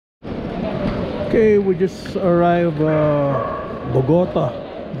Okay, we just arrived Bogota,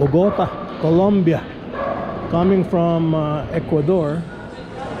 Colombia, coming from Ecuador,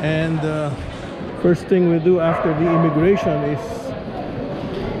 and first thing we do after the immigration is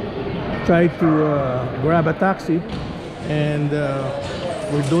try to grab a taxi, and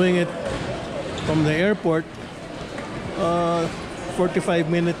we're doing it from the airport.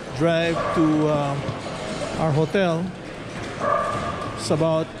 45-minute drive to our hotel. It's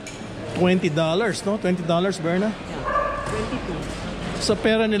about $20, no? $20, Berna? Yeah, 22. Sa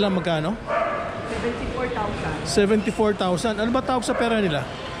pera nila magkano? 74,000. 74,000. Ano ba tawag sa pera nila?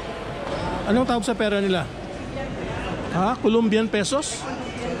 Anong tawag sa pera nila? Ha? Colombian pesos?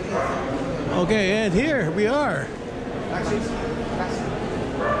 Okay, and here we are.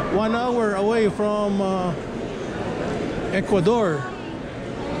 1 hour away from Ecuador,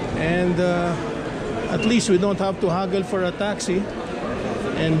 and at least we don't have to haggle for a taxi.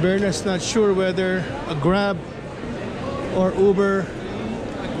 And Berna's not sure whether a Grab or Uber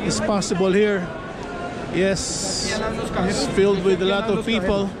is possible here. Yes, it's filled with a lot of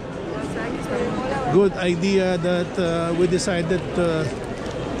people. Good idea that we decided to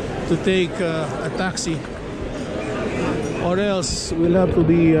take a taxi, or else we'll have to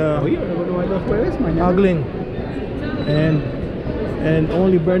be haggling. And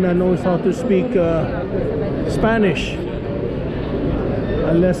only Berna knows how to speak Spanish,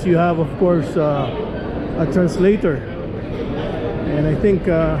 unless you have, of course, a translator. And I think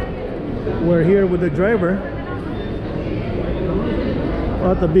we're here with the driver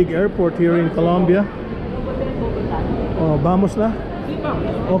at the big airport here in Colombia. Oh, vamos na.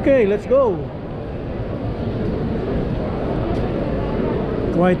 Okay, let's go.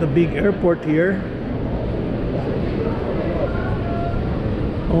 Quite a big airport here.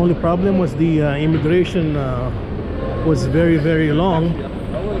 Only problem was the immigration was very long,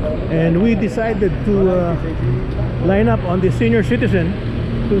 and we decided to line up on the senior citizen,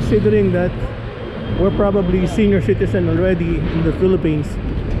 considering that we're probably senior citizen already in the Philippines.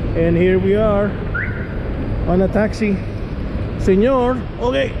 And here we are on a taxi. Senyor,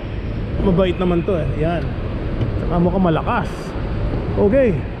 okay, mabait naman to eh. Yan, saka mukhang malakas.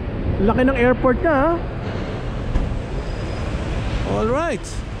 Okay, laki ng airport na, ha? All right,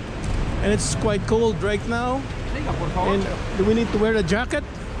 and it's quite cold right now, and do we need to wear a jacket?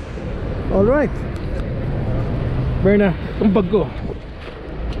 All right, Berna, ang bag ko.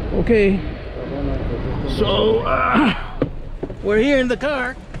 Okay, so we're here in the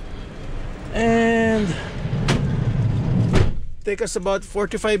car, and take us about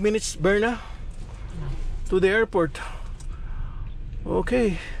 45 minutes, Berna, to the airport.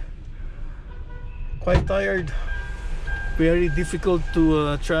 Okay, quite tired. Very difficult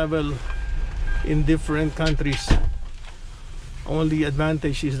to travel in different countries. Only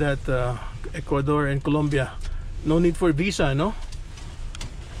advantage is that Ecuador and Colombia, no need for visa, no?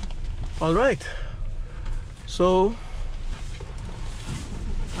 All right, so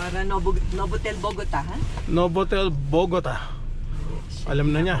Para Novotel Bogota, ha? Novotel Bogota.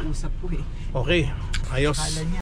 Alam na niya. Usap ko eh. Okay, ayos.